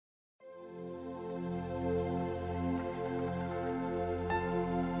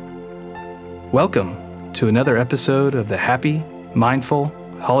Welcome to another episode of the Happy, Mindful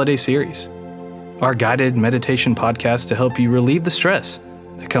Holiday Series, our guided meditation podcast to help you relieve the stress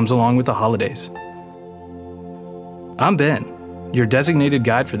that comes along with the holidays. I'm Ben, your designated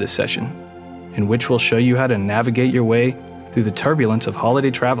guide for this session, in which we'll show you how to navigate your way through the turbulence of holiday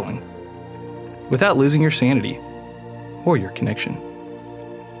traveling without losing your sanity or your connection.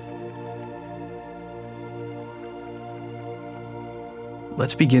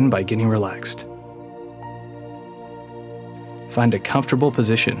 Let's begin by getting relaxed. Find a comfortable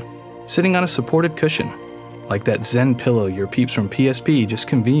position, sitting on a supported cushion, like that Zen pillow your peeps from PSP just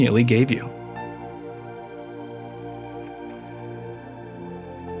conveniently gave you.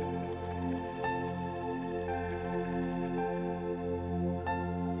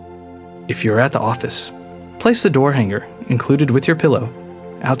 If you're at the office, place the door hanger included with your pillow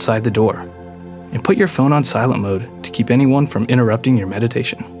outside the door, and put your phone on silent mode to keep anyone from interrupting your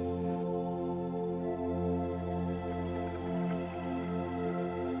meditation.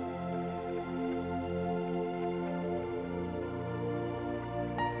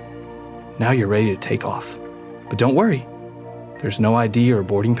 Now you're ready to take off, but don't worry, there's no ID or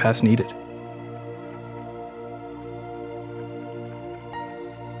boarding pass needed.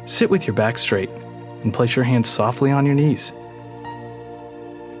 Sit with your back straight and place your hands softly on your knees.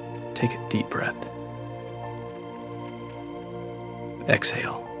 Take a deep breath.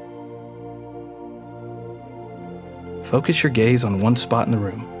 Exhale. Focus your gaze on one spot in the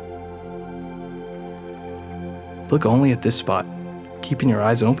room. Look only at this spot, keeping your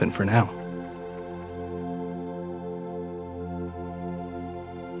eyes open for now.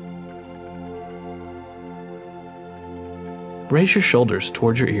 Raise your shoulders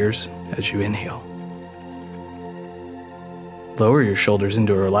towards your ears as you inhale. Lower your shoulders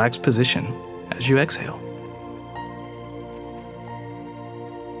into a relaxed position as you exhale.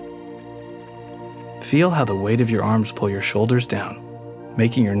 Feel how the weight of your arms pull your shoulders down,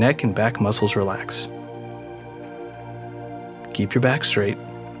 making your neck and back muscles relax. Keep your back straight.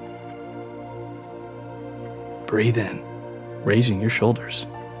 Breathe in, raising your shoulders.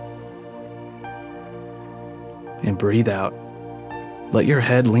 And breathe out. Let your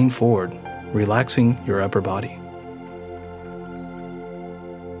head lean forward, relaxing your upper body.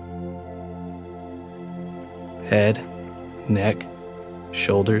 Head, neck,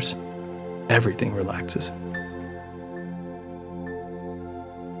 shoulders, everything relaxes.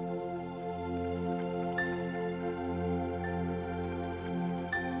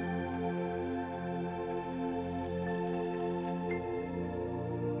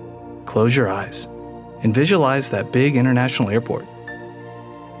 Close your eyes and visualize that big international airport.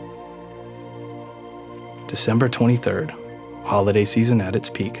 December 23rd, holiday season at its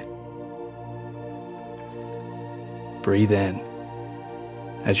peak. Breathe in.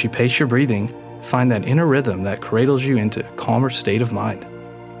 As you pace your breathing, find that inner rhythm that cradles you into a calmer state of mind.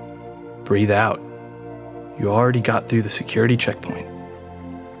 Breathe out. You already got through the security checkpoint.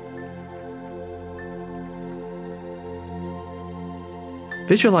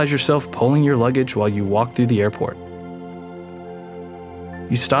 Visualize yourself pulling your luggage while you walk through the airport.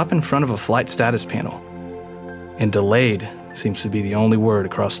 You stop in front of a flight status panel, and delayed seems to be the only word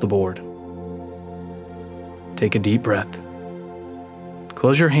across the board. Take a deep breath.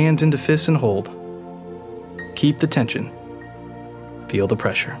 Close your hands into fists and hold. Keep the tension. Feel the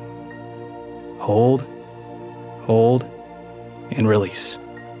pressure. Hold, and release.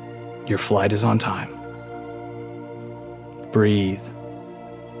 Your flight is on time. Breathe.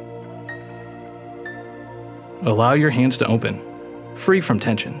 Allow your hands to open, free from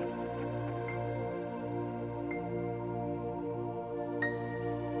tension.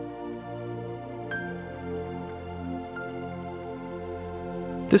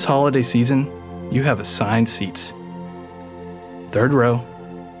 This holiday season, you have assigned seats. Third row,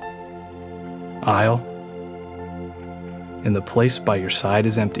 aisle, and the place by your side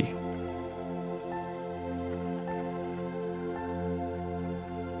is empty.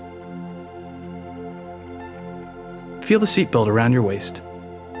 Feel the seatbelt around your waist.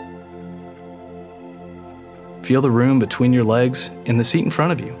 Feel the room between your legs and the seat in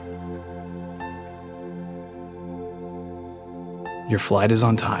front of you. Your flight is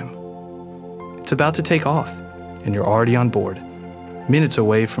on time. It's about to take off, and you're already on board, minutes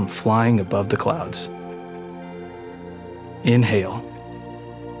away from flying above the clouds. Inhale.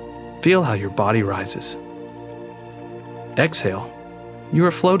 Feel how your body rises. Exhale. You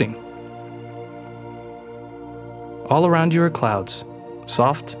are floating. All around you are clouds,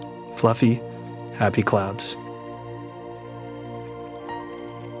 soft, fluffy, happy clouds.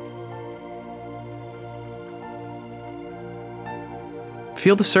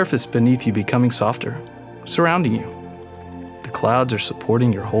 Feel the surface beneath you becoming softer, surrounding you. The clouds are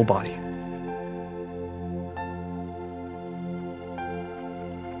supporting your whole body.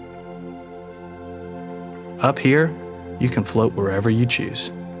 Up here, you can float wherever you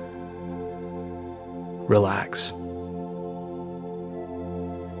choose. Relax.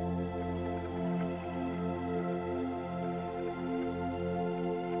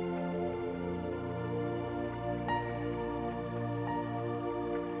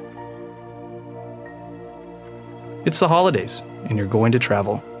 It's the holidays, and you're going to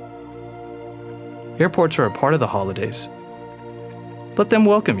travel. Airports are a part of the holidays. Let them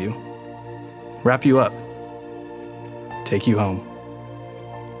welcome you, wrap you up, take you home.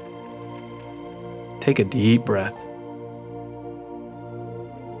 Take a deep breath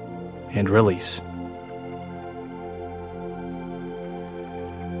and release.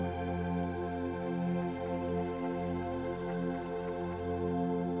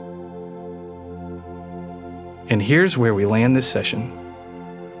 And here's where we land this session.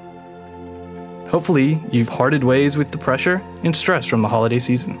 Hopefully, you've parted ways with the pressure and stress from the holiday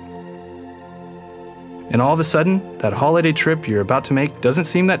season. And all of a sudden, that holiday trip you're about to make doesn't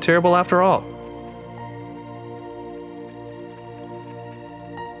seem that terrible after all.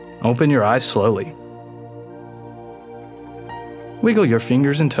 Open your eyes slowly. Wiggle your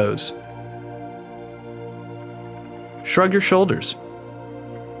fingers and toes. Shrug your shoulders.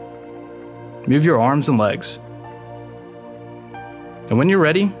 Move your arms and legs. And when you're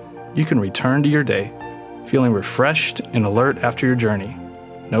ready, you can return to your day, feeling refreshed and alert after your journey.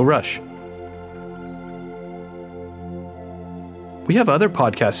 No rush. We have other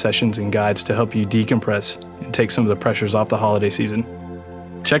podcast sessions and guides to help you decompress and take some of the pressures off the holiday season.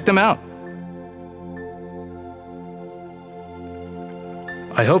 Check them out.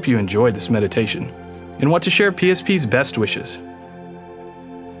 I hope you enjoyed this meditation and want to share PSP's best wishes.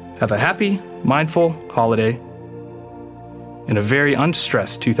 Have a happy, mindful holiday and a very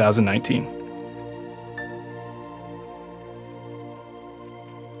unstressed 2019.